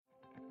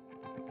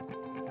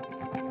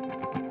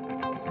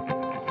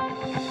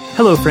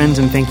Hello, friends,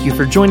 and thank you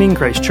for joining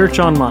Christ Church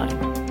Online.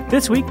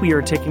 This week, we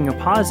are taking a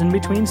pause in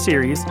between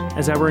series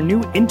as our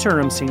new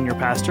interim senior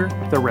pastor,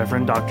 the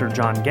Reverend Dr.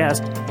 John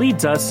Guest,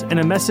 leads us in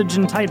a message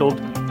entitled,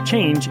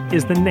 Change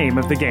is the Name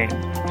of the Game.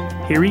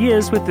 Here he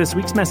is with this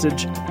week's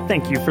message.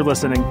 Thank you for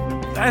listening.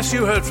 As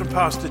you heard from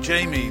Pastor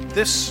Jamie,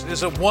 this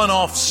is a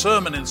one-off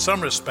sermon in some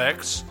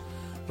respects,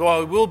 though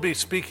I will be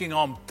speaking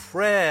on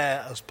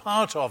prayer as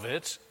part of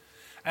it.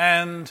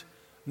 And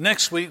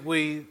next week,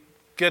 we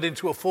get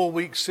into a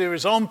 4-week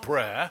series on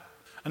prayer.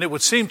 And it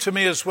would seem to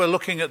me, as we're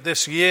looking at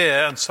this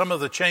year and some of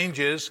the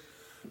changes,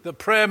 that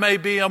prayer may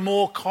be a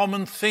more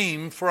common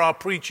theme for our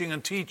preaching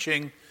and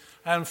teaching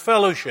and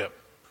fellowship.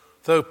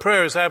 Though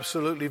prayer is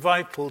absolutely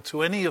vital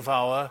to any of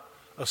our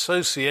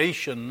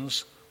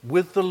associations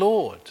with the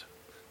Lord.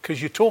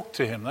 Because you talk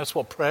to Him. That's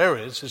what prayer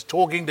is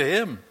talking to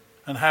Him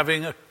and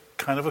having a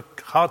kind of a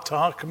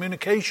heart-to-heart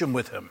communication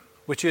with Him,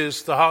 which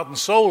is the heart and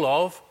soul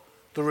of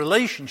the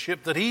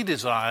relationship that He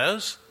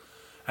desires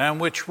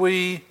and which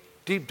we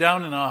deep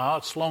down in our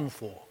hearts long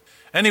for.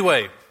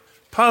 Anyway,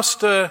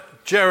 Pastor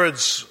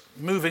Jared's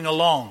moving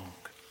along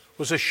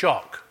was a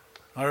shock.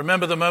 I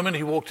remember the moment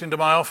he walked into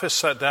my office,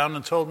 sat down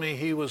and told me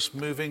he was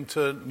moving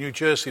to New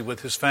Jersey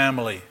with his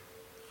family.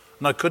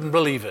 And I couldn't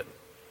believe it.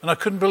 And I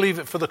couldn't believe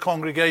it for the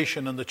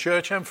congregation and the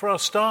church and for our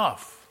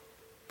staff.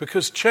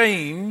 Because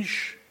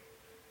change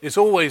is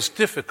always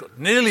difficult,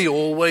 nearly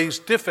always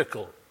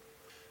difficult.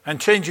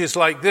 And changes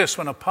like this,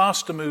 when a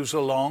pastor moves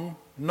along,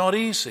 not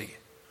easy.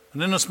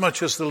 And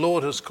inasmuch as the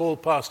Lord has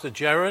called Pastor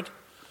Jared,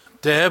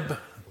 Deb,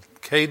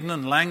 Caden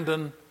and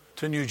Langdon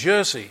to New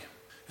Jersey,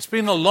 it's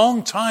been a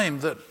long time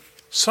that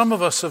some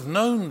of us have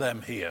known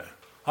them here.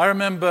 I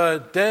remember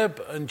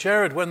Deb and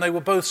Jared when they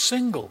were both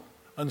single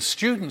and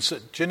students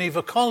at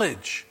Geneva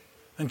College.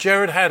 And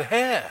Jared had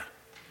hair,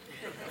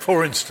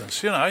 for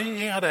instance. You know,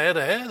 he had a head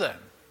of hair then.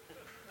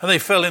 And they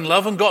fell in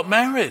love and got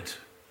married.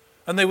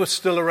 And they were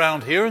still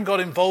around here and got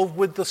involved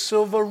with the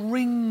silver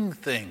ring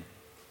thing.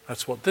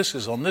 That's what this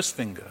is on this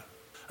finger.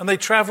 And they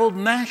traveled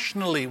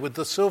nationally with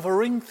the silver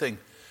ring thing.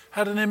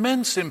 Had an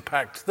immense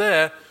impact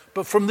there,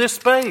 but from this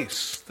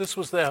base. This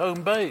was their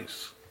home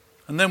base.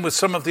 And then with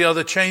some of the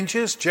other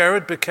changes,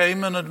 Jared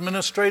became an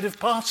administrative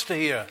pastor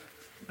here,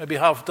 maybe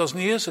half a dozen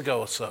years ago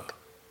or so.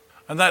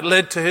 And that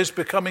led to his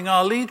becoming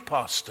our lead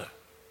pastor.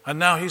 And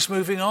now he's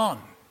moving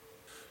on.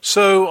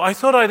 So I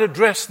thought I'd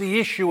address the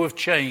issue of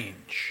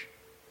change.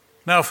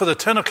 Now, for the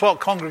 10 o'clock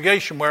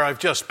congregation where I've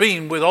just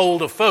been with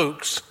older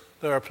folks,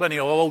 there are plenty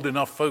of old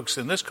enough folks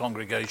in this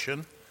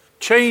congregation,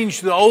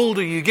 change, the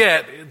older you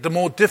get, the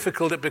more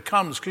difficult it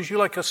becomes because you're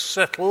like a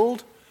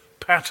settled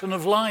pattern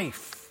of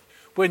life.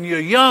 When you're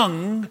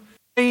young,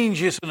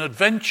 change is an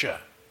adventure.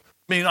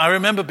 I mean, I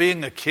remember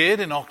being a kid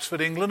in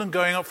Oxford, England, and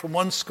going up from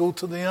one school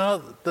to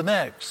the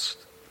next.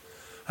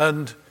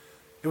 And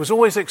it was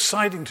always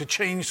exciting to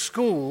change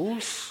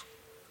schools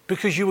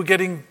because you were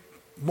getting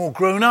more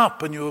grown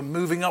up and you were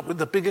moving up with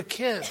the bigger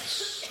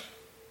kids.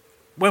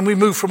 When we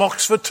moved from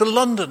Oxford to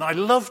London, I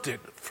loved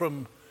it.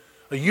 From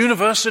a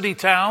university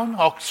town,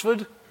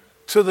 Oxford,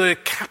 to the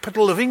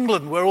capital of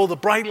England where all the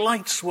bright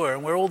lights were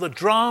and where all the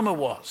drama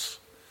was.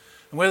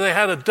 And where they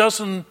had a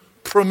dozen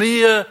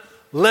premier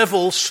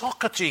level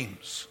soccer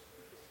teams.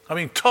 I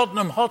mean,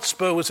 Tottenham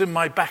Hotspur was in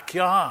my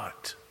backyard.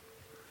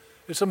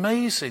 It was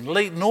amazing.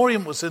 Leyton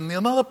Orient was in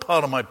another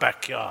part of my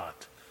backyard.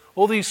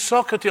 All these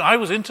soccer teams. I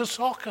was into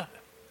soccer.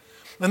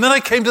 And then I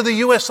came to the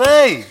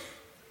USA,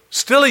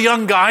 still a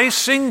young guy,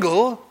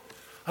 single,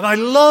 and I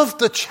loved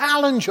the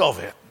challenge of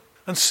it.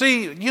 And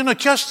see, you know,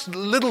 just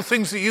little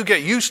things that you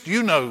get used to,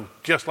 you know,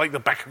 just like the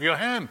back of your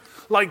hand.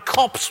 Like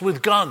cops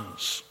with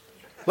guns.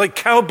 Like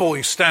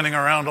cowboys standing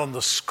around on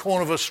the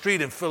corner of a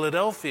street in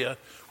Philadelphia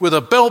with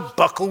a belt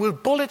buckle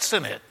with bullets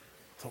in it.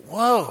 I thought,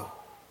 whoa,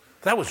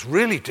 that was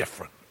really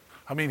different.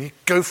 I mean, he'd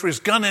go for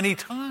his gun any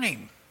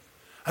time.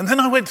 And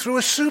then I went through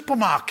a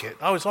supermarket.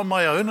 I was on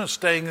my own and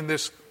staying in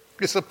this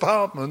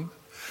apartment.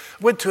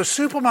 Went to a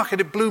supermarket,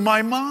 it blew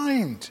my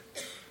mind.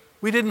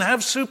 We didn't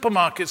have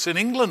supermarkets in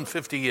England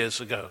 50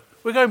 years ago.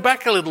 We're going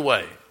back a little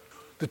way.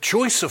 The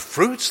choice of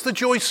fruits, the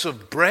choice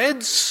of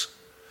breads.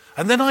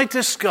 And then I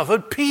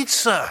discovered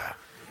pizza.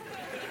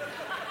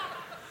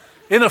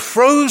 In a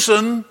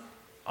frozen,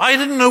 I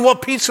didn't know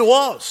what pizza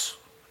was.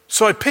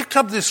 So I picked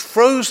up this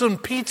frozen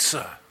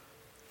pizza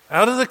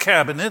out of the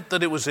cabinet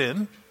that it was in.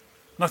 And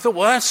I thought,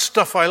 well, that's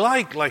stuff I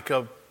like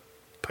a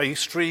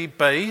pastry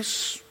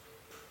base,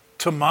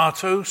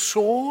 tomato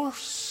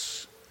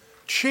sauce,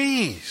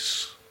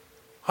 cheese.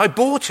 I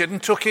bought it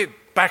and took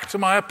it back to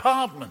my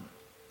apartment.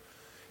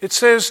 It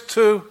says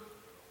to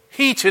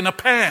heat in a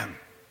pan.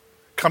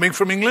 Coming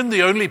from England,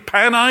 the only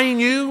pan I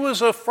knew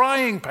was a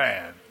frying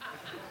pan.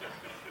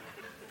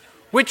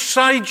 Which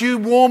side you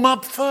warm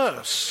up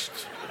first?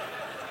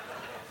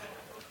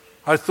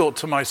 I thought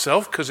to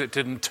myself, because it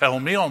didn't tell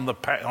me on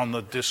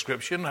the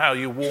description how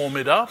you warm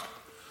it up,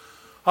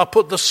 I'll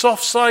put the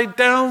soft side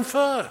down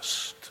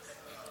first.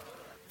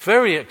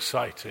 Very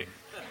exciting.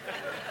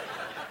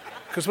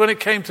 Because when it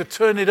came to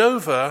turn it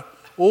over,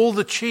 all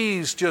the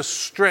cheese just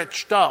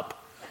stretched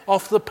up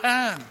off the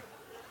pan.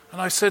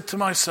 And I said to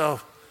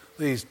myself,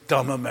 these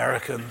dumb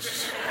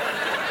Americans.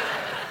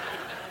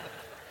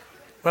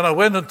 When I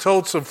went and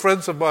told some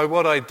friends of mine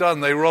what I'd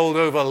done, they rolled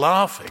over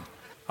laughing.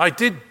 I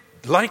did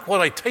like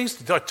what I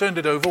tasted. I turned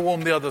it over,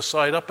 warmed the other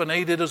side up, and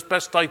ate it as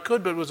best I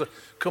could, but it was a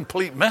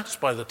complete mess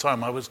by the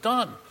time I was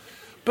done.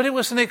 But it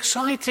was an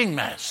exciting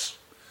mess.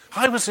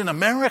 I was in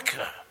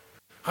America.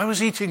 I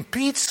was eating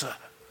pizza.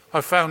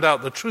 I found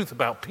out the truth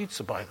about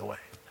pizza, by the way.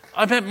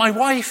 I met my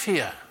wife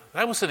here.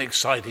 That was an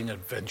exciting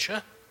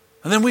adventure.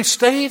 And then we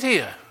stayed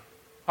here.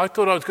 I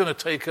thought I was going to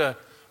take an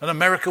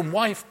American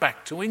wife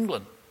back to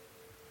England.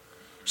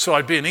 So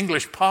I'd be an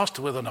English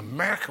pastor with an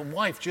American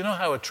wife. Do you know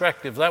how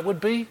attractive that would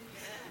be?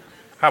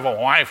 Have a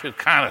wife who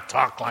kind of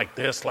talk like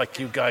this, like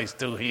you guys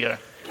do here.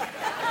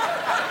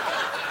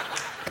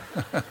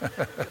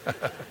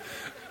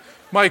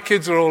 My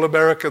kids are all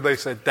American. They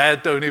said,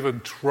 Dad, don't even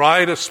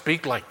try to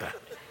speak like that.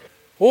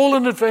 All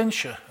an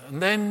adventure.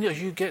 And then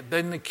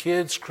then the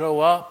kids grow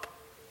up,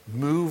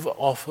 move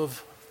out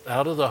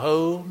of the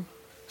home,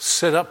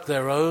 set up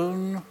their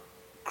own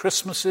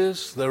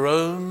Christmases, their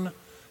own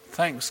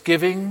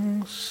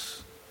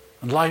Thanksgivings,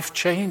 and life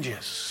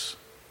changes.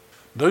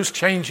 Those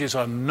changes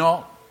are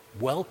not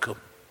welcome,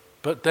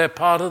 but they're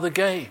part of the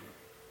game.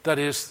 That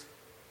is,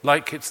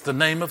 like it's the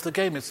name of the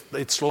game,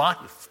 it's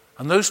life.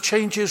 And those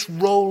changes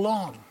roll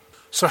on.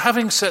 So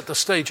having set the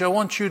stage, I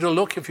want you to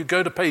look, if you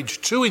go to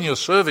page 2 in your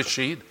service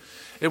sheet,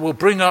 it will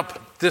bring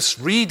up this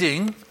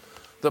reading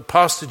that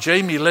Pastor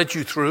Jamie led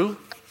you through,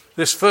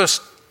 this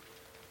first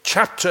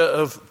chapter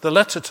of the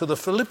letter to the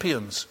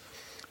Philippians.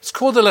 It's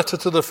called the letter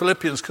to the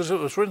Philippians because it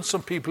was written to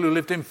some people who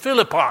lived in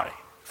Philippi.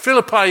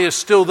 Philippi is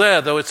still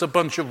there, though it's a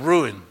bunch of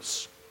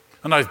ruins.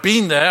 And I've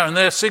been there, and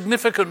they're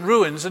significant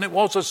ruins, and it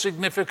was a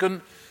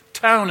significant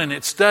town in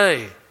its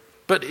day.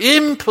 But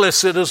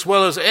implicit as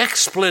well as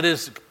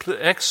explicit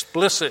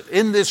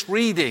in this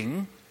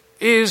reading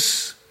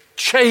is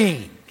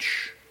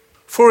change.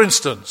 For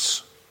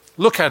instance,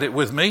 look at it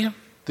with me.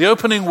 The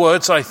opening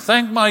words, I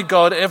thank my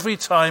God every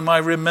time I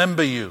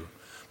remember you.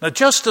 Now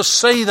just to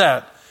say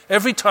that,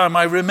 every time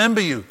I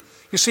remember you.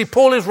 You see,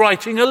 Paul is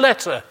writing a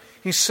letter.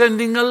 He's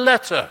sending a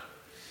letter.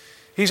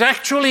 He's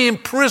actually in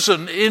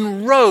prison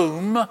in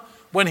Rome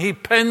when he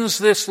pens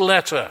this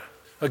letter.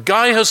 A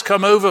guy has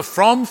come over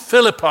from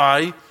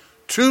Philippi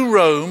to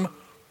Rome,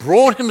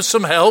 brought him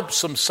some help,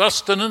 some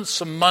sustenance,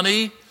 some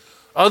money,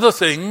 other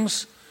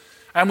things,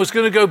 and was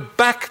going to go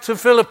back to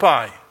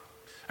Philippi.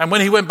 And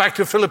when he went back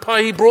to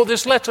Philippi, he brought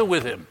this letter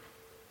with him.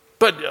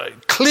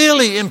 But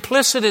clearly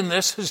implicit in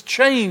this has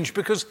changed,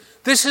 because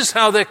this is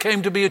how there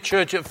came to be a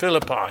church at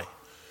Philippi.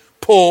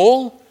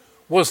 Paul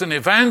was an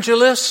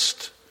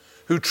evangelist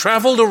who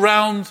traveled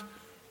around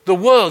the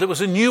world. It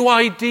was a new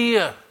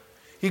idea.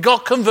 He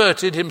got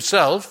converted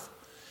himself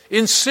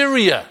in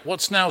Syria,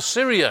 what's now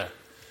Syria.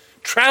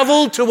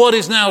 Traveled to what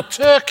is now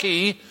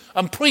Turkey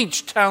and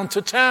preached town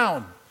to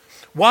town.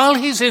 While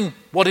he's in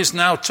what is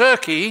now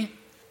Turkey,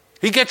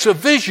 he gets a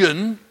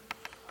vision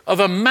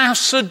of a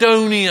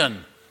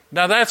Macedonian.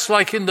 Now that's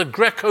like in the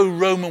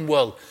Greco-Roman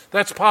world.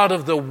 That's part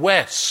of the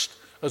West,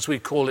 as we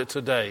call it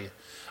today.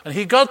 And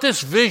he got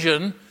this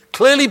vision,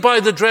 clearly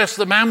by the dress,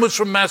 the man was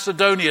from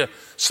Macedonia,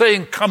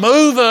 saying, come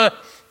over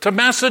to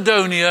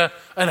Macedonia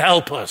and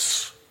help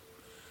us.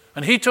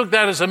 And he took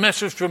that as a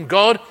message from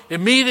God,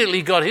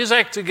 immediately got his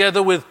act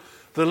together with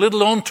the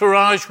little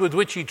entourage with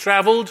which he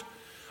traveled,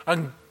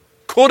 and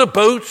caught a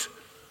boat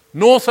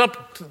north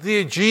up to the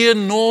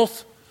Aegean,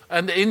 north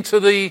and into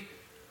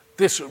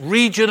this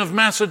region of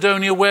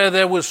Macedonia where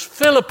there was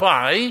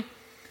Philippi,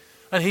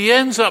 and he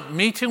ends up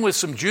meeting with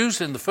some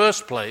Jews in the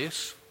first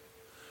place,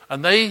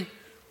 and they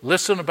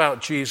listen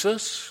about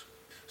Jesus,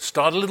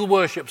 start a little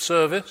worship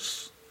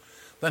service,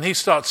 then he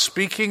starts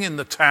speaking in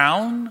the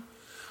town,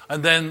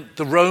 and then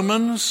the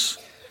Romans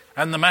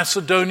and the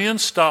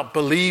Macedonians start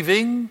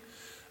believing.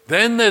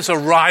 Then there's a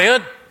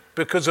riot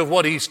because of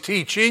what he's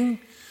teaching.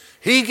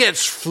 He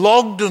gets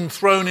flogged and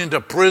thrown into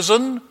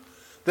prison.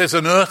 There's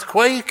an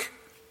earthquake.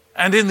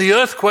 And in the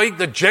earthquake,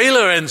 the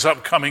jailer ends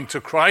up coming to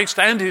Christ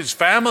and his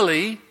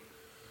family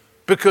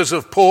because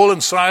of Paul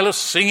and Silas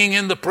singing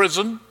in the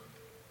prison.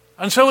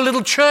 And so a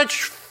little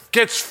church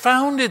gets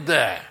founded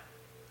there.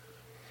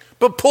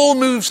 But Paul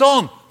moves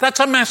on. That's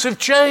a massive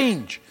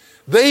change.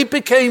 They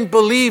became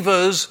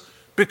believers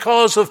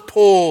because of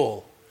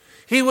Paul.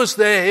 He was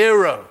their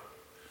hero.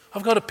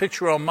 I've got a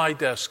picture on my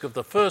desk of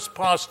the first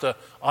pastor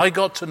I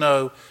got to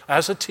know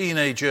as a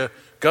teenager,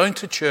 going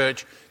to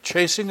church,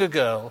 chasing a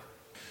girl.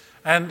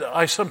 And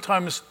I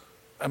sometimes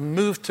am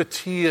moved to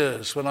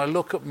tears when I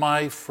look at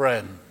my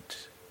friend,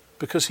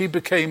 because he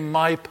became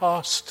my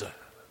pastor.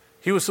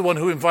 He was the one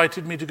who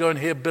invited me to go and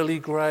hear Billy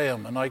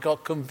Graham, and I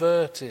got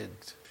converted.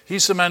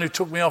 He's the man who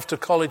took me off to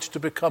college to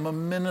become a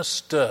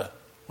minister.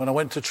 When I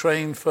went to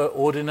train for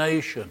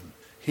ordination,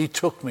 he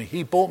took me.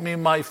 He bought me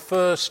my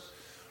first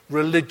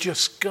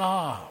religious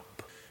garb.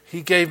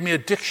 He gave me a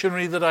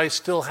dictionary that I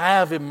still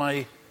have in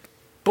my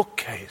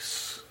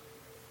bookcase.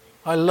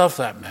 I love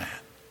that man.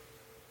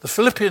 The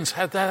Philippians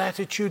had that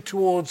attitude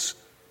towards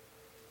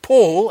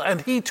Paul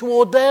and he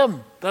toward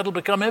them. That'll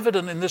become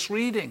evident in this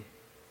reading.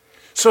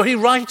 So he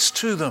writes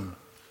to them.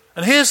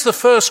 And here's the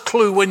first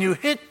clue when you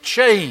hit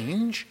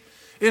change,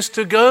 is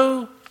to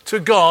go to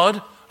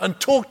God and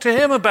talk to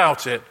him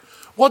about it.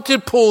 What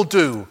did Paul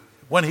do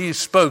when he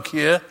spoke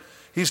here?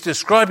 He's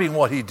describing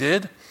what he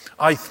did.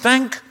 I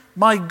thank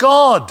my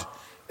God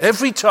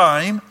every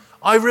time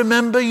I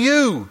remember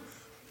you.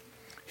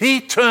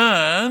 He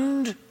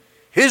turned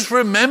his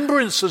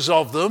remembrances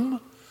of them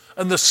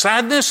and the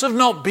sadness of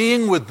not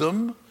being with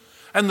them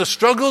and the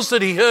struggles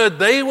that he heard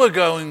they were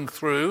going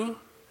through,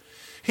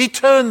 he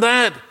turned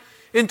that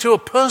into a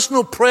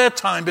personal prayer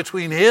time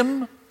between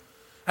him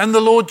and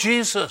the Lord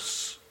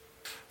Jesus.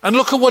 And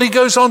look at what he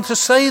goes on to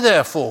say,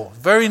 therefore.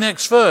 Very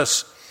next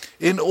verse.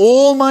 In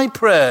all my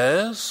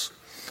prayers,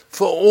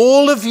 for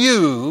all of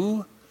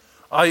you,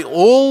 I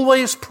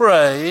always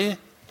pray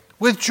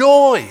with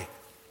joy.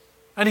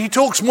 And he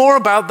talks more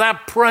about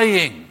that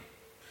praying.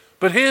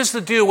 But here's the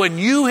deal. When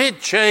you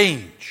hit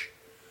change,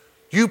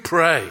 you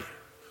pray.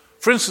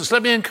 For instance,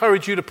 let me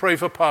encourage you to pray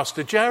for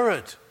Pastor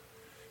Jared.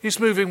 He's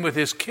moving with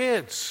his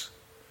kids.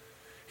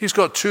 He's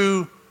got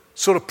 2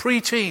 sort of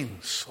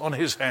preteens on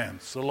his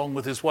hands, along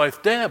with his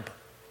wife Deb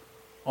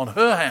on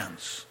her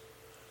hands.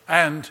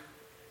 And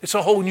it's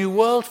a whole new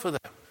world for them.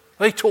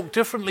 They talk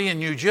differently in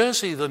New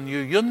Jersey than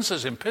you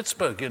Yunzers in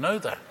Pittsburgh, you know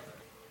that.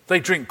 They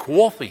drink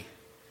coffee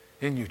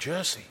in New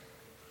Jersey.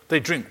 They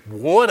drink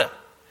water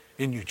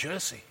in New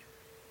Jersey.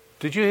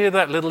 Did you hear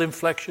that little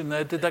inflection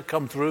there? Did that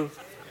come through?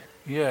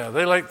 Yeah,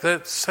 they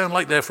sound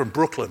like they're from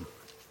Brooklyn.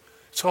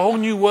 It's a whole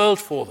new world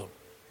for them.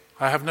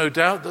 I have no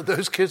doubt that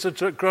those kids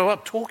will grow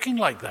up talking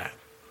like that.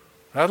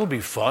 That'll be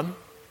fun.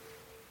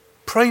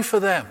 Pray for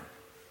them.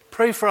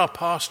 Pray for our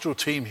pastoral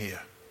team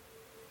here.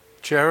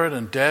 Jared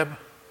and Deb,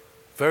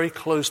 very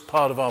close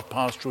part of our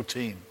pastoral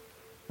team.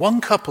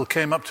 One couple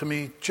came up to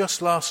me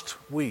just last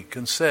week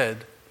and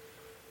said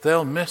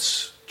they'll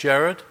miss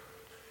Jared.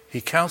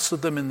 He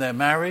counseled them in their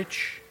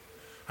marriage,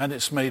 and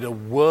it's made a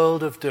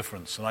world of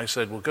difference. And I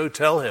said, well, go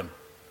tell him,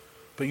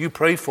 but you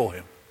pray for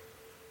him.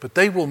 But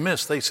they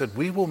said,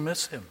 we will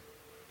miss him.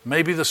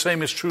 Maybe the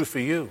same is true for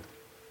you,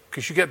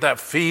 because you get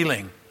that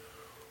feeling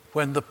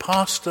when the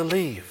pastor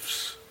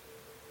leaves.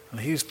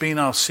 And he's been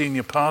our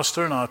senior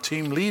pastor and our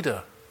team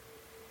leader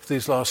for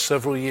these last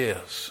several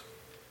years.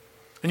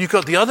 And you've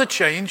got the other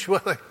change,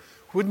 well,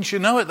 wouldn't you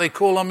know it, they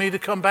call on me to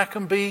come back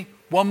and be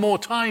one more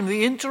time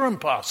the interim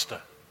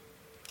pastor.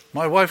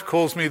 My wife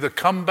calls me the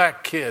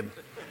comeback kid.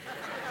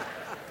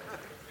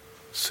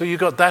 So you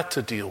got that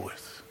to deal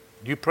with.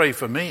 You pray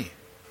for me.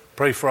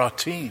 Pray for our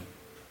team.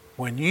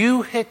 When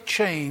you hit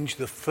change,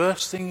 the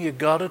first thing you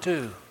got to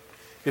do,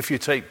 if you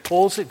take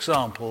Paul's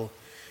example,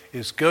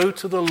 is go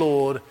to the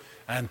Lord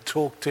and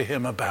talk to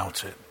him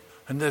about it.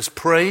 And there's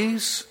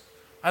praise,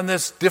 and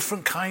there's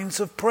different kinds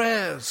of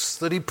prayers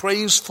that he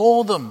prays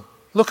for them.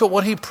 Look at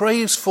what he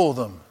prays for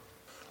them.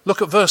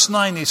 Look at verse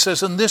 9. He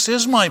says, and this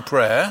is my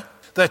prayer,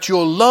 that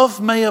your love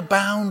may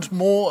abound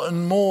more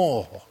and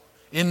more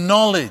in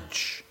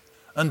knowledge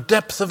and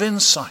depth of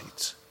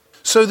insight,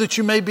 so that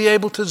you may be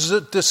able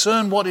to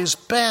discern what is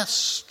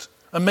best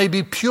and may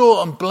be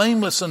pure and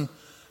blameless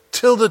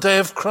until the day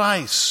of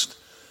Christ,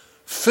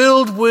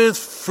 filled with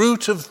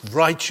fruit of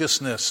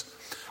righteousness.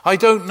 I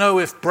don't know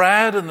if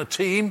Brad and the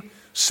team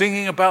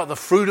singing about the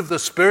fruit of the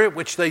Spirit,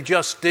 which they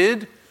just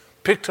did,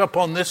 picked up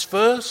on this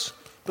verse,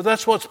 but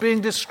that's what's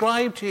being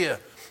described here.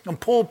 And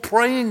Paul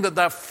praying that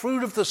that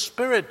fruit of the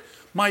Spirit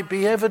might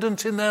be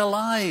evident in their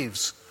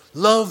lives.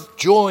 Love,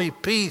 joy,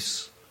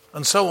 peace,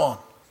 and so on.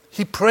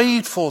 He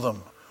prayed for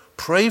them.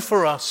 Pray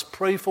for us,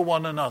 pray for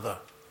one another.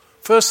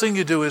 First thing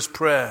you do is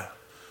prayer.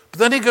 But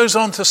then he goes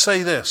on to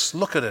say this.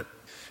 Look at it.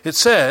 It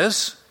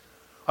says,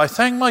 I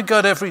thank my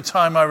God every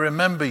time I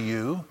remember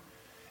you.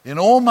 In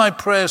all my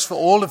prayers for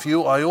all of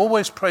you, I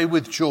always pray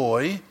with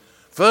joy.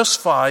 Verse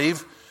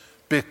 5,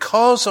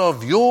 because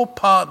of your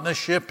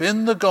partnership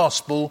in the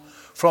gospel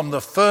from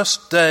the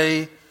first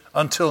day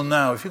until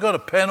now. If you've got a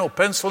pen or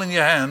pencil in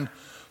your hand,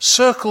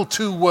 circle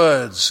 2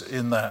 words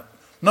in that.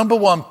 Number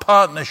 1,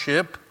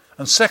 partnership,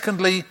 and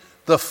secondly,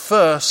 the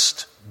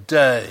first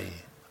day.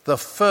 The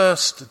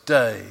first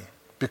day.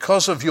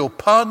 Because of your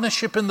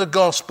partnership in the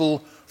gospel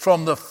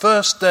from the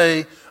first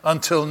day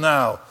until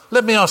now.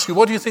 Let me ask you,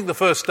 what do you think the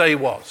first day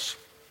was?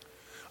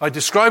 I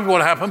described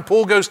what happened.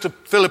 Paul goes to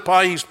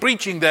Philippi, he's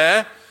preaching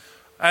there,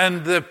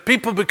 and the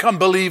people become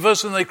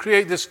believers and they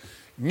create this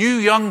new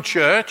young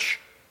church.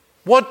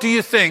 What do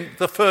you think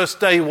the first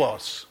day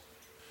was?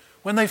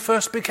 When they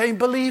first became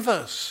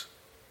believers.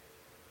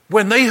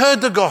 When they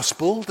heard the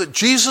gospel, that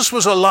Jesus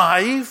was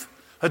alive,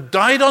 had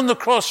died on the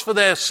cross for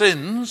their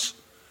sins,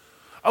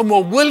 and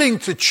were willing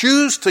to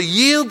choose to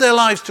yield their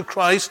lives to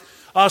Christ,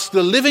 ask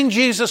the living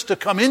Jesus to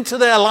come into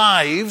their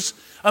lives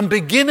and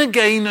begin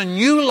again a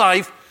new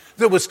life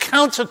that was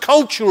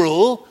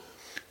countercultural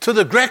to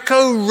the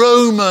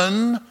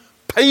Greco-Roman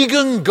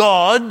pagan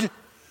god,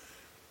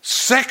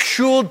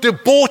 sexual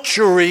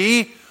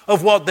debauchery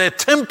of what their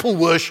temple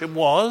worship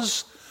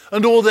was,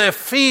 and all their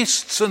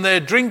feasts and their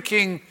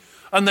drinking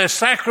and their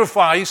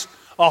sacrifice,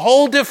 a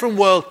whole different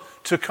world,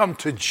 to come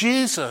to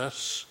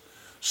Jesus,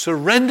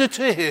 surrender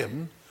to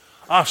him,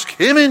 ask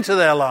him into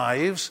their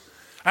lives,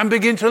 and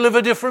begin to live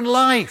a different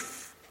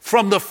life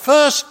from the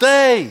first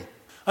day.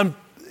 And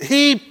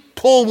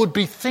Paul would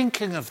be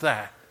thinking of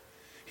that.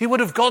 He would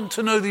have gotten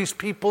to know these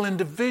people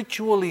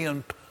individually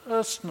and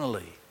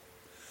personally.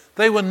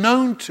 They were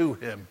known to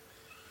him,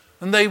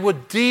 and they were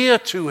dear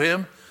to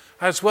him,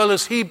 as well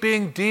as he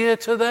being dear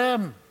to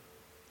them.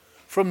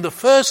 From the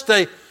first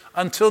day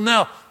until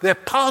now, their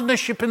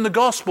partnership in the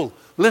gospel.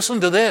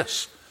 Listen to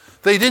this.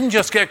 They didn't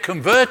just get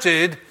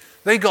converted,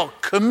 they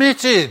got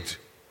committed.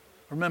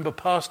 I remember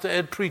Pastor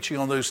Ed preaching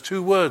on those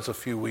two words a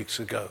few weeks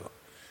ago.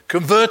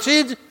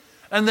 Converted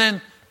and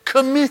then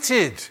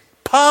committed.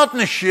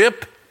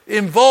 Partnership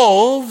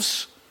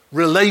involves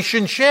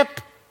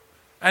relationship,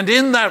 and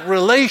in that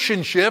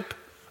relationship,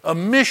 a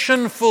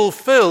mission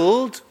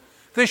fulfilled,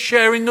 the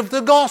sharing of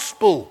the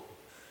gospel.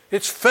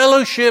 It's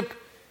fellowship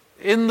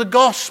in the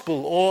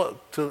gospel, or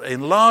to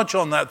enlarge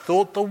on that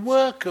thought, the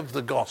work of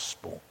the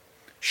gospel.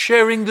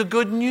 Sharing the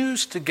good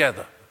news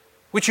together,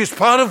 which is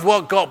part of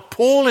what got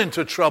Paul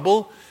into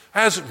trouble,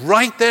 as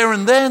right there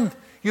and then,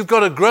 you've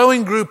got a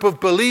growing group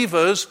of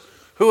believers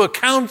who are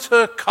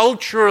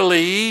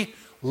counter-culturally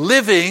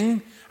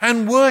living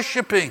and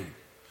worshipping.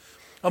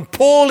 And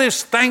Paul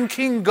is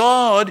thanking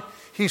God.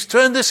 He's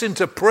turned this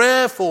into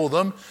prayer for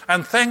them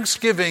and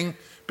thanksgiving,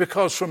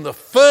 because from the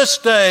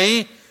first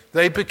day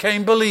they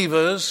became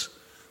believers.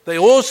 They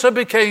also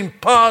became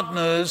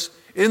partners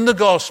in the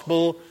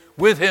gospel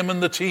with him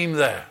and the team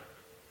there.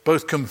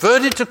 Both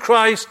converted to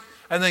Christ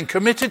and then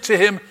committed to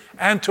him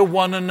and to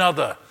one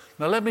another.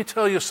 Now let me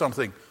tell you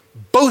something.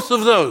 Both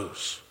of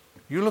those,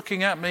 you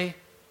looking at me?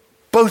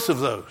 Both of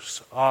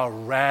those are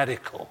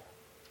radical.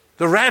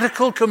 The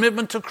radical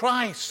commitment to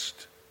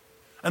Christ,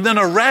 and then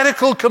a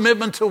radical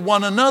commitment to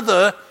one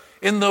another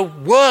in the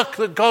work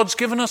that God's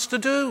given us to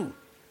do.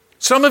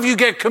 Some of you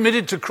get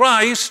committed to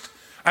Christ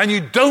and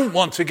you don't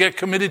want to get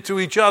committed to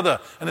each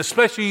other, and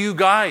especially you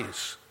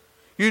guys.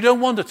 You don't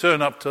want to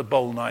turn up to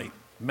bowl night,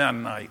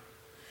 man night.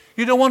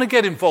 You don't want to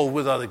get involved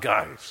with other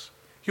guys.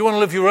 You want to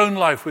live your own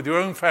life with your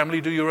own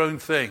family, do your own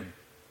thing.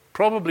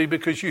 Probably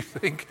because you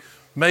think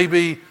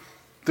maybe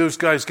those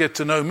guys get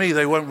to know me,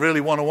 they won't really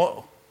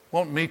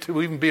want me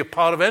to even be a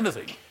part of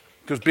anything.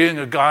 Because being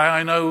a guy,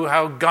 I know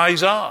how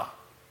guys are.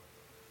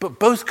 But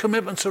both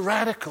commitments are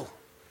radical.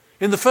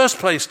 In the first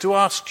place, to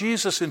ask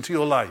Jesus into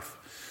your life.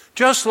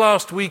 Just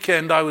last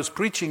weekend, I was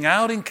preaching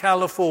out in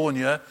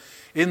California,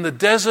 in the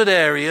desert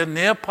area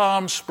near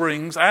Palm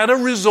Springs, at a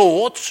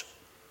resort,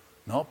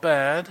 not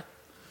bad,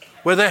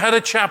 where they had a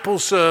chapel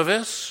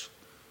service,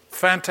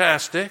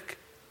 fantastic.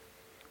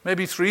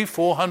 Maybe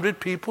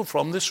 300-400 people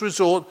from this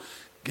resort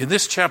in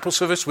this chapel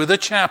service with a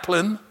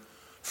chaplain,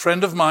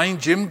 friend of mine,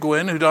 Jim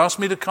Gwynn, who'd asked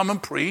me to come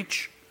and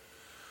preach.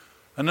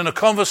 And in a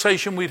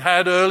conversation we'd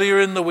had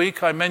earlier in the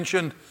week, I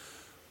mentioned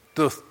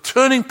the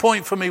turning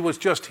point for me was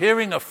just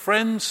hearing a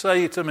friend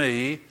say to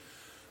me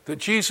that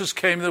Jesus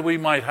came that we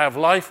might have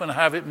life and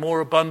have it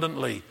more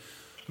abundantly.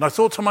 And I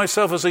thought to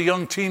myself as a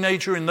young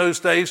teenager in those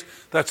days,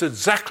 that's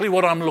exactly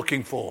what I'm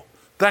looking for,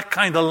 that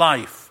kind of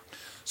life.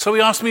 So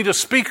he asked me to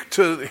speak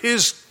to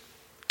his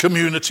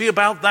community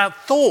about that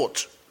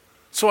thought.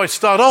 So I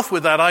start off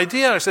with that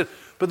idea. I said,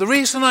 but the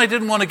reason I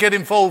didn't want to get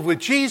involved with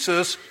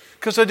Jesus,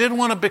 because I didn't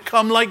want to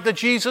become like the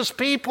Jesus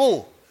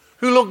people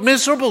who look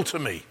miserable to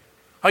me.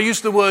 I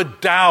used the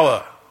word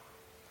dour,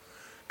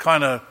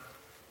 kind of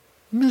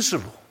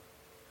miserable.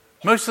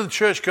 Most of the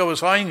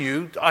churchgoers I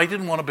knew, I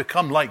didn't want to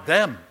become like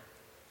them.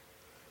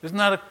 Isn't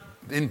that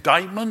an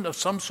indictment of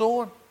some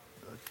sort?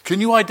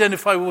 Can you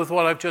identify with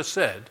what I've just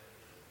said?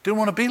 Didn't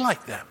want to be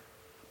like them.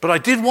 But I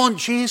did want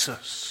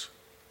Jesus.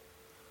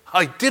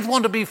 I did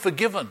want to be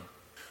forgiven.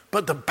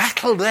 But the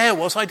battle there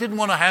was I didn't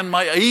want to hand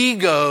my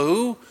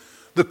ego,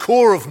 the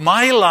core of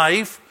my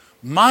life,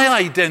 my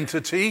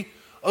identity,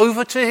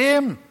 over to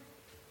him.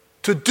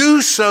 To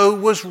do so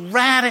was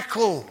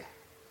radical.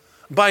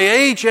 By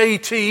age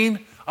 18,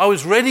 I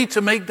was ready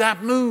to make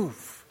that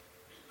move.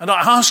 And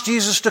I asked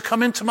Jesus to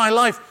come into my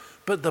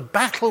life. But the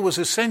battle was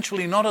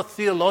essentially not a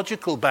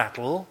theological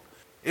battle.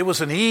 It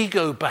was an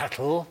ego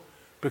battle,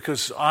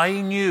 because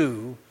I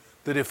knew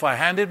that if I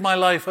handed my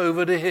life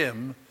over to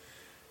him,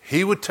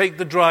 he would take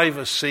the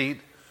driver's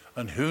seat,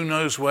 and who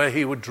knows where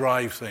he would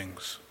drive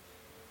things.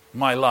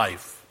 My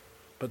life.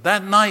 But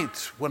that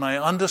night, when I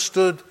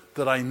understood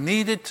that I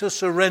needed to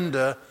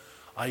surrender,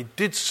 I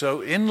did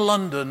so in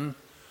London,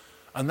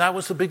 and that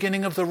was the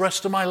beginning of the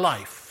rest of my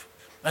life.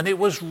 And it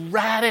was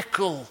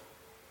radical.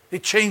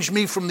 It changed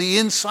me from the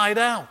inside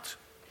out.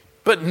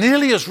 But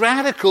nearly as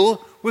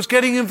radical was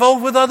getting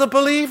involved with other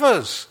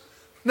believers.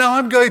 Now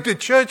I'm going to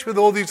church with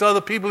all these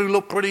other people who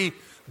look pretty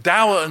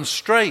dour and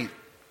straight.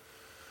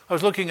 I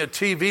was looking at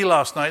TV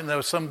last night, and there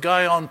was some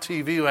guy on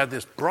TV who had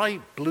this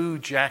bright blue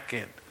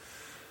jacket.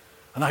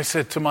 And I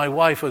said to my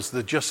wife, as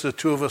just the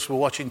two of us were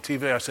watching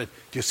TV, I said,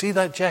 do you see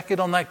that jacket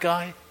on that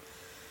guy?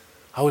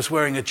 I was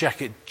wearing a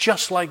jacket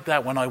just like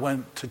that when I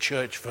went to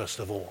church, first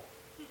of all.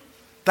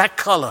 That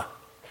color.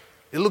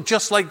 It looked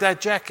just like that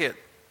jacket.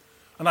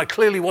 and I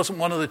clearly wasn't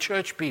one of the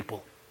church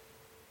people.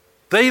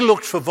 They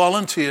looked for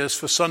volunteers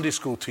for Sunday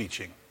school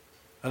teaching,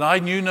 and I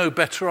knew no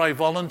better. I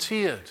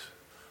volunteered,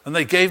 and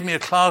they gave me a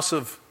class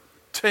of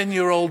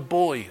 10-year-old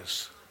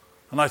boys,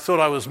 and I thought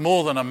I was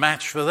more than a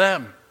match for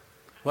them.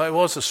 Well, it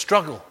was a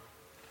struggle.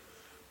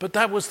 But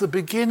that was the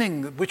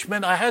beginning, which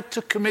meant I had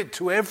to commit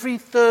to every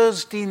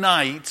Thursday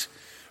night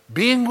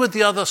being with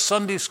the other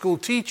Sunday school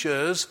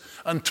teachers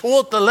and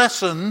taught the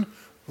lesson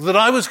that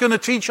I was going to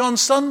teach on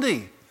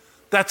Sunday.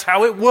 That's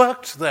how it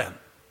worked then.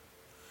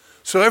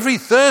 So every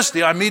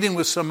Thursday I'm meeting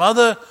with some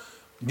other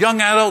young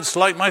adults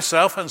like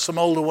myself and some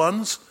older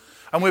ones,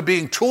 and we're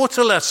being taught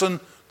a lesson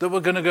that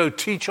we're going to go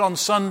teach on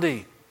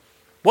Sunday.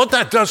 What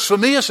that does for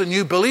me as a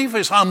new believer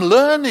is I'm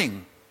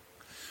learning,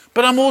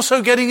 but I'm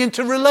also getting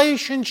into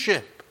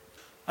relationship.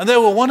 And there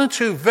were one or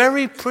two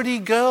very pretty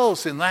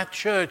girls in that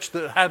church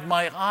that had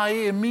my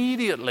eye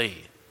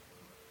immediately.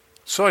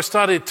 So I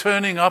started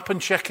turning up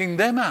and checking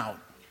them out.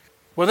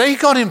 Well, they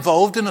got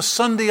involved in a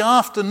Sunday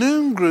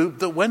afternoon group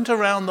that went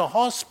around the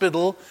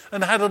hospital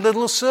and had a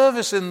little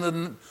service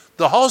in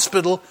the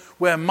hospital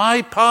where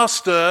my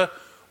pastor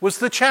was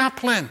the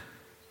chaplain.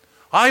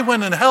 I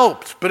went and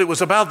helped, but it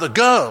was about the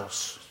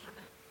girls.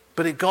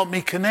 But it got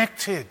me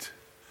connected.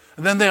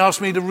 And then they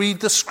asked me to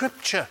read the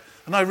scripture.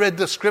 And I read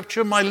the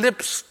scripture, my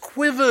lips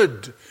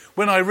quivered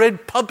when I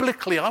read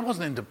publicly. I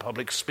wasn't into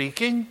public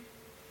speaking.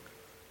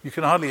 You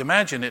can hardly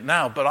imagine it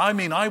now, but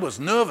I was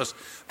nervous.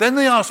 Then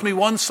they asked me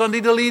one Sunday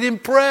to lead in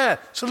prayer.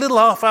 It's a little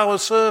half-hour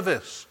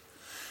service.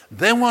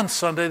 Then one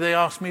Sunday they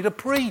asked me to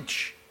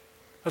preach.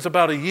 That's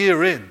about a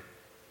year in.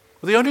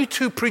 Well, the only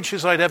two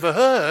preachers I'd ever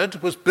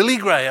heard was Billy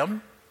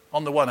Graham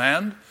on the one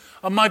hand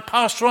and my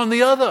pastor on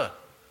the other.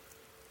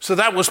 So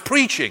that was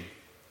preaching.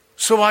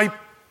 So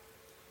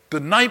the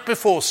night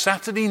before,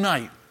 Saturday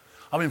night,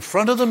 I'm in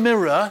front of the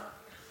mirror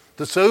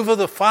that's over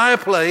the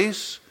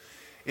fireplace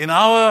in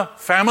our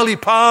family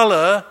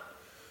parlor,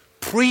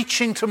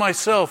 preaching to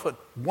myself at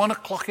 1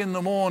 o'clock in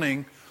the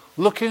morning,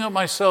 looking at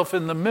myself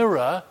in the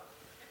mirror,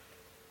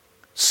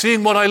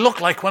 seeing what I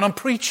look like when I'm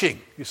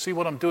preaching. You see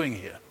what I'm doing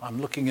here?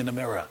 I'm looking in the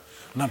mirror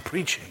and I'm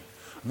preaching.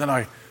 And then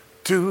I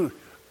do,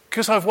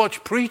 because I've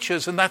watched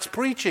preachers and that's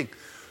preaching.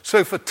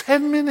 So for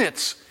 10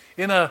 minutes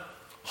in a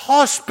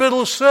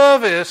hospital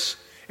service,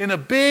 in a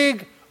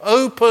big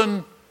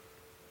open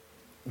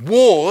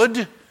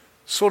ward,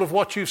 sort of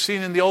what you've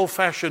seen in the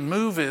old-fashioned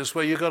movies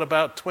where you've got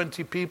about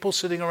 20 people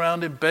sitting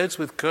around in beds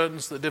with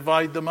curtains that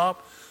divide them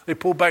up. They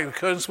pull back the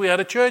curtains. We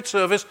had a church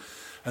service,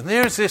 and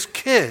there's this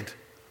kid,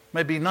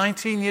 maybe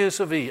 19 years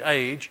of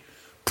age,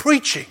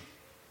 preaching.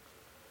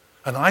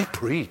 And I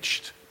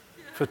preached.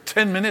 For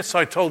 10 minutes,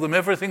 I told them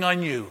everything I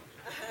knew.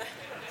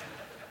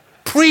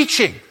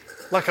 Preaching,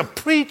 like I'm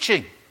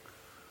preaching.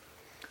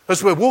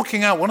 As we're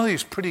walking out, one of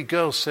these pretty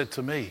girls said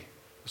to me,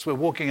 as we're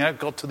walking out,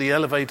 got to the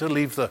elevator,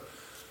 leave the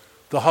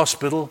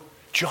hospital,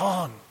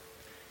 "John,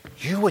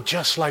 you were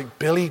just like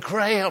Billy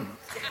Graham."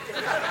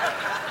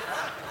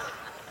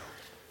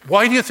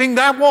 Why do you think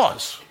that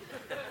was?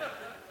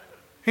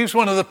 He was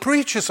one of the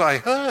preachers I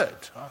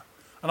heard.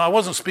 And I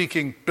wasn't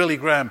speaking Billy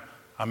Graham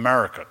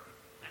American,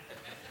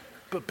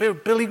 but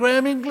Billy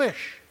Graham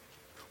English.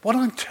 What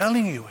I'm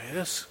telling you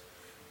is,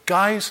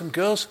 guys and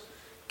girls,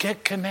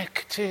 get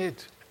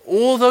connected.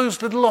 All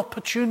those little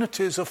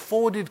opportunities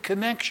afforded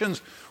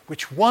connections,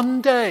 which one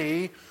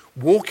day,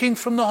 walking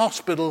from the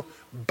hospital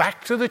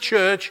back to the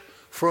church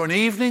for an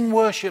evening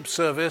worship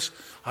service,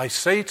 I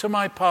say to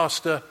my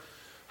pastor,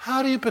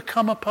 "How do you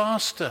become a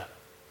pastor?"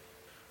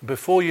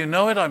 Before you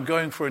know it, I'm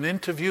going for an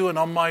interview and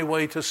on my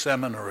way to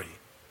seminary.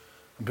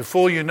 And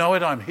before you know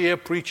it, I'm here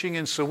preaching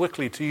in Sir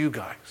Wickley to you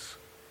guys.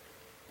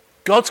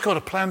 God's got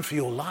a plan for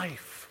your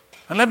life.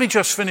 And let me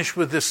just finish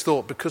with this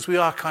thought, because we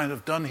are kind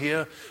of done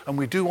here, and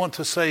we do want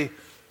to say,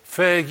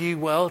 fare ye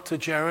well to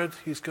Jared.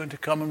 He's going to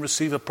come and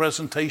receive a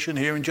presentation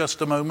here in just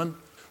a moment.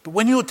 But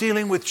when you're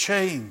dealing with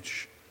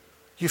change,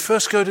 you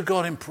first go to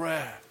God in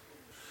prayer.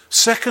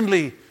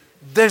 Secondly,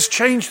 there's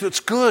change that's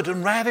good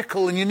and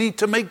radical, and you need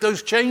to make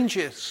those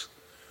changes.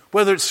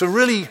 Whether it's to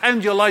really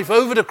hand your life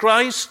over to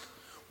Christ,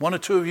 one or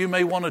two of you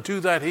may want to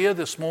do that here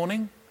this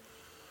morning.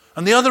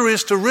 And the other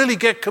is to really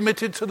get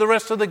committed to the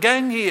rest of the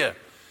gang here.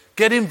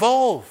 Get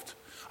involved.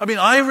 I mean,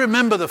 I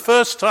remember the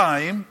first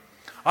time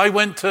I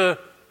went to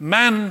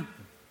Man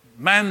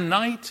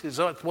Night, is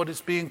that what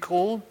it's being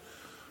called?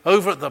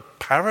 Over at the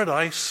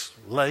Paradise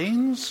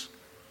Lanes.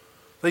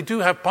 They do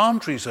have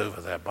palm trees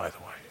over there, by the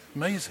way.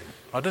 Amazing.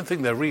 I don't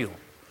think they're real.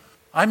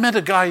 I met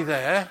a guy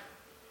there.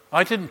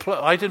 I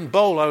didn't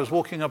bowl. I was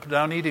walking up and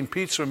down eating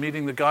pizza and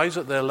meeting the guys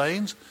at their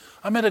lanes.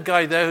 I met a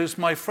guy there who's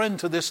my friend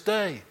to this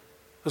day.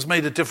 Has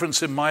made a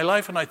difference in my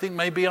life, and I think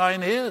maybe I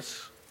in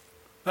his.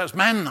 That's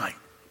Man Night.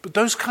 But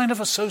those kind of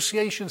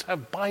associations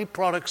have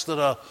byproducts that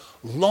are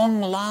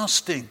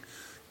long-lasting.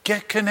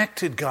 Get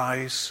connected,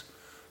 guys.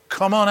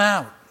 Come on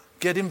out.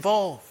 Get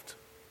involved.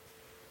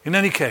 In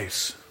any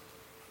case,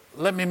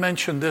 let me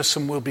mention this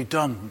and we'll be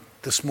done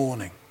this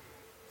morning.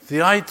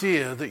 The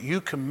idea that you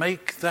can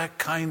make that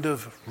kind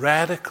of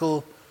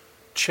radical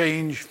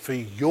change for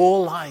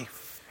your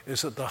life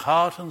is at the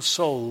heart and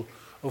soul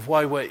of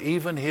why we're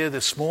even here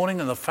this morning,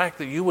 and the fact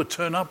that you would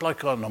turn up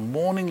like on a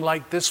morning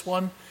like this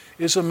one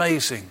is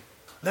amazing.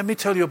 Let me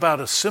tell you about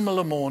a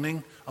similar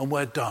morning, and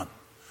we're done.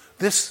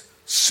 This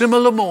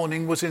similar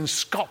morning was in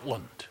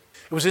Scotland.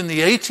 It was in the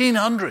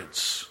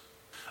 1800s.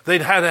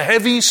 They'd had a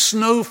heavy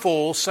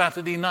snowfall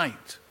Saturday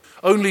night.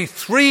 Only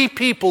 3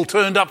 people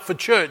turned up for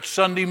church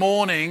Sunday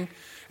morning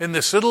in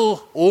this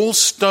little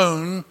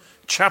all-stone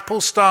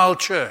chapel-style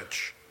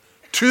church.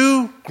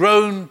 2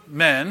 grown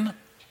men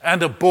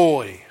and a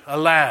boy, a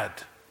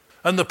lad.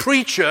 And the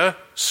preacher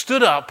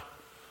stood up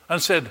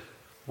and said,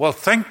 "Well,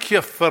 thank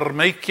you for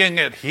making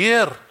it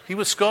here." He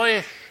was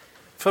Scottish.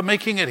 "For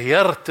making it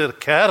here to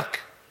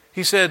Kirk."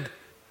 He said,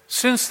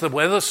 "Since the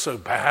weather's so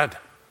bad,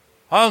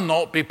 I'll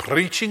not be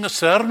preaching a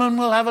sermon.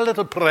 We'll have a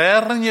little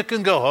prayer and you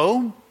can go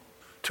home."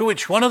 To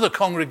which one of the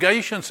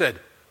congregation said,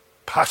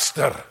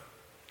 "Pastor,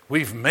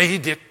 we've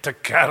made it to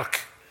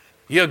Kirk.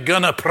 You're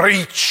going to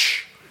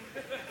preach.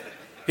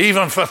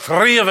 Even for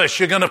 3 of us,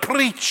 you're going to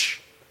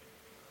preach."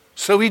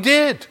 So he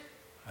did.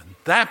 And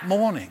that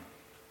morning,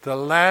 the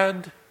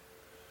lad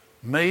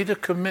made a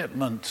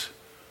commitment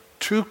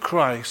to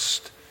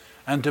Christ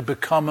and to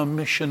become a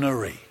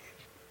missionary.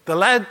 The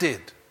lad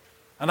did.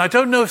 And I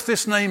don't know if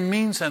this name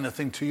means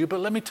anything to you, but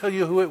let me tell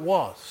you who it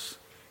was.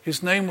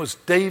 His name was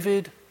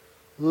David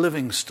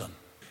Livingstone.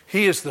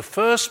 He is the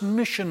first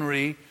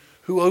missionary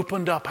who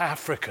opened up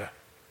Africa.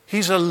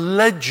 He's a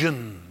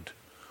legend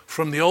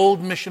from the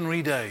old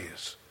missionary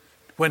days.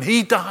 When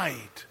he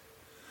died,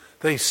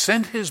 they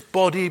sent his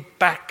body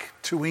back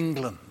to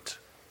England,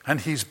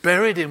 and he's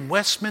buried in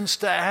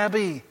Westminster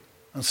Abbey.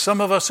 And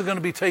some of us are going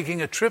to be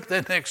taking a trip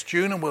there next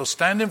June, and we'll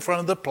stand in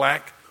front of the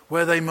plaque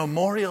where they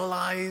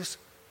memorialize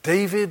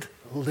David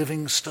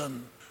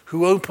Livingstone,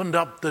 who opened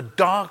up the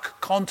dark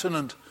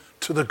continent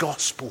to the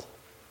gospel,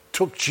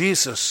 took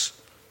Jesus,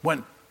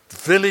 went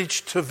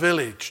village to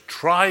village,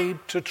 tribe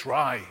to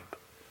tribe.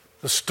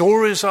 The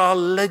stories are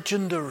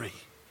legendary.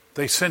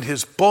 They sent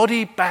his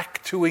body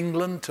back to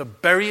England to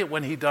bury it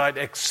when he died,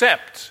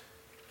 except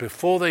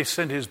before they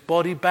sent his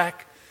body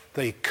back,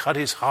 they cut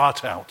his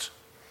heart out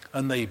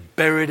and they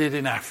buried it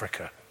in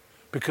Africa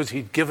because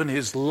he'd given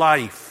his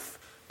life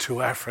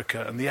to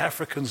Africa, and the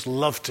Africans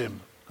loved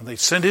him. And they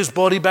sent his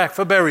body back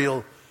for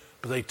burial,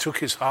 but they took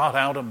his heart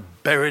out and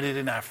buried it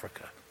in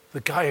Africa. The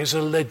guy is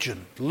a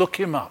legend. Look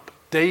him up.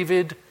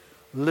 David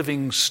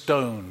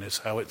Livingstone is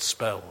how it's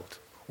spelled.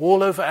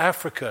 All over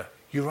Africa,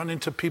 you run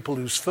into people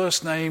whose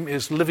first name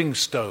is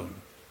Livingstone,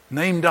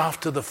 named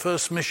after the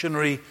first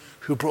missionary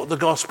who brought the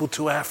gospel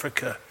to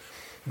Africa.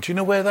 And do you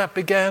know where that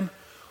began?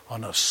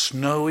 On a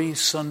snowy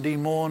Sunday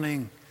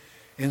morning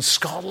in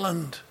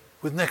Scotland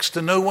with next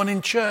to no one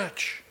in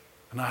church.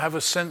 And I have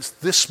a sense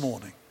this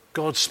morning,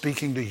 God's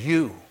speaking to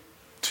you,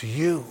 to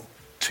you,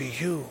 to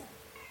you.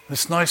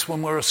 It's nice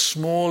when we're a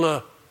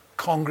smaller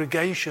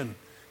congregation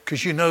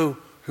because you know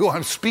who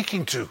I'm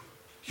speaking to.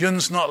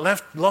 Yun's not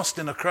lost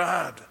in a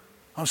crowd.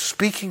 I'm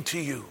speaking to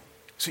you.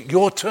 It's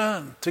your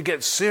turn to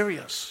get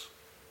serious.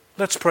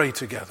 Let's pray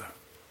together.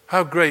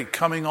 How great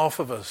coming off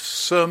of a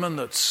sermon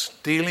that's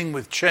dealing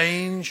with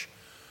change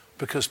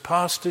because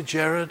Pastor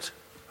Jared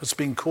has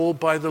been called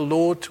by the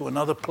Lord to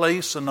another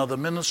place, another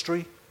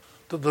ministry,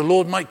 that the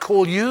Lord might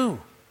call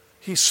you.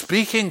 He's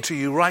speaking to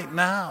you right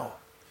now,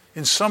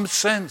 in some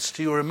sense,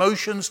 to your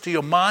emotions, to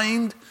your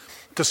mind,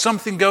 to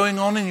something going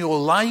on in your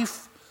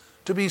life,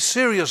 to be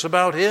serious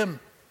about him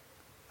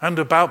and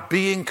about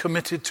being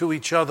committed to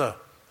each other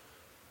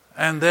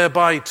and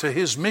thereby to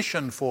his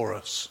mission for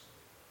us.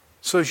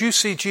 So as you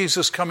see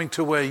Jesus coming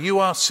to where you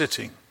are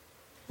sitting,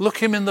 look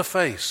him in the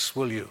face,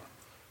 will you?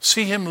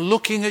 See him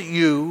looking at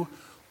you,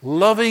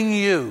 loving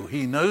you.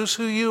 He knows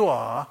who you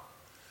are.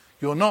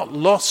 You're not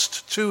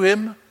lost to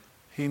him.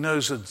 He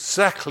knows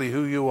exactly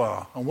who you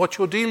are and what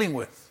you're dealing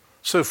with.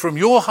 So from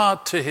your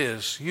heart to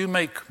his, you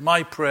make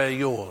my prayer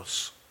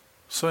yours.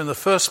 So in the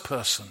first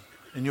person,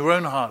 in your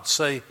own heart,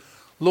 say,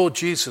 Lord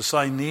Jesus,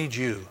 I need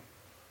you.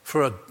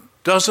 For a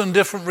dozen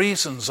different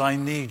reasons, I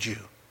need you.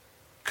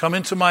 Come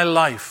into my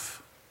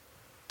life.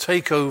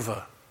 Take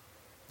over.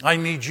 I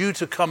need you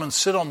to come and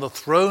sit on the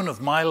throne of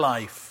my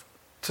life,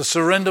 to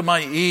surrender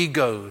my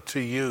ego to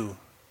you,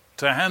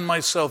 to hand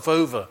myself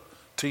over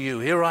to you.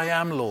 Here I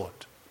am, Lord.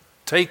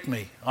 Take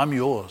me. I'm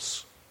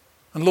yours.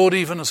 And Lord,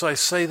 even as I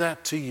say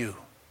that to you,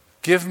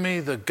 give me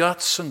the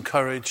guts and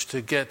courage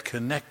to get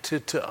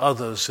connected to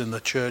others in the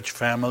church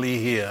family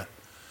here,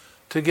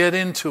 to get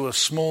into a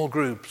small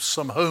group,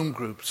 some home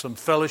group, some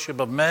fellowship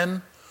of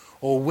men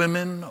or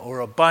women or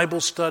a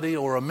Bible study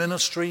or a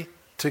ministry,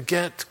 to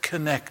get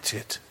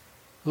connected.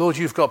 Lord,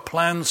 you've got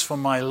plans for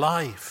my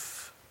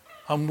life.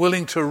 I'm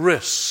willing to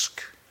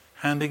risk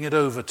handing it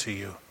over to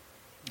you.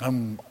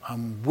 I'm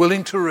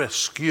willing to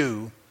risk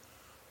you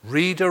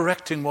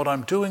redirecting what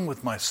I'm doing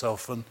with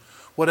myself and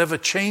whatever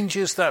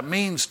changes that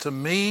means to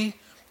me,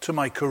 to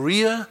my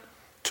career,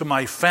 to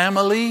my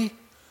family,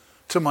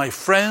 to my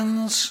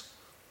friends,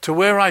 to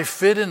where I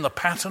fit in the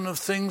pattern of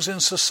things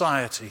in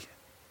society.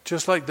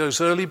 Just like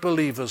those early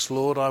believers,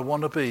 Lord, I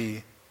want to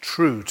be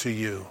true to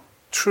you.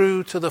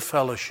 true to the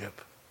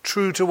fellowship,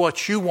 true to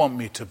what you want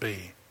me to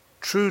be,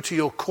 true to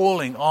your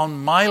calling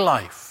on my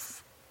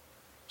life.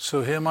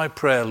 So hear my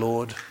prayer,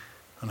 Lord,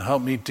 and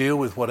help me deal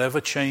with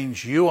whatever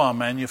change you are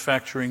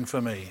manufacturing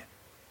for me,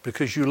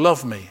 because you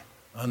love me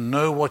and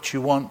know what you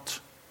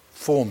want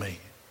for me.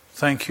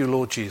 Thank you,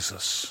 Lord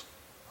Jesus.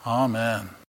 Amen.